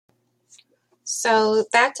So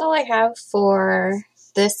that's all I have for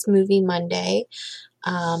this movie Monday.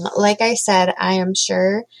 Like I said, I am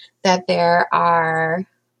sure that there are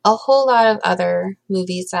a whole lot of other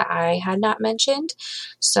movies that I had not mentioned.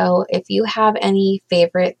 So if you have any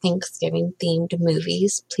favorite Thanksgiving themed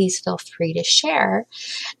movies, please feel free to share.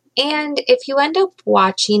 And if you end up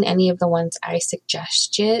watching any of the ones I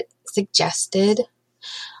suggested,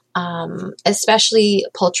 especially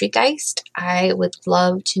Poultrygeist, I would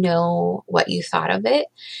love to know what you thought of it.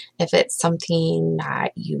 If it's something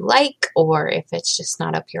that you like, or if it's just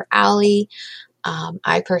not up your alley.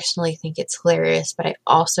 I personally think it's hilarious, but I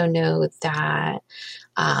also know that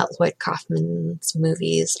Lloyd Kaufman's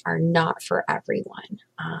movies are not for everyone.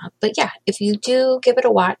 But yeah, if you do give it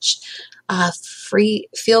a watch,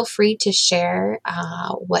 feel free to share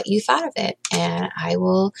what you thought of it, and I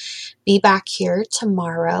will be back here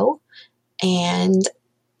tomorrow. And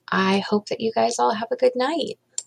I hope that you guys all have a good night.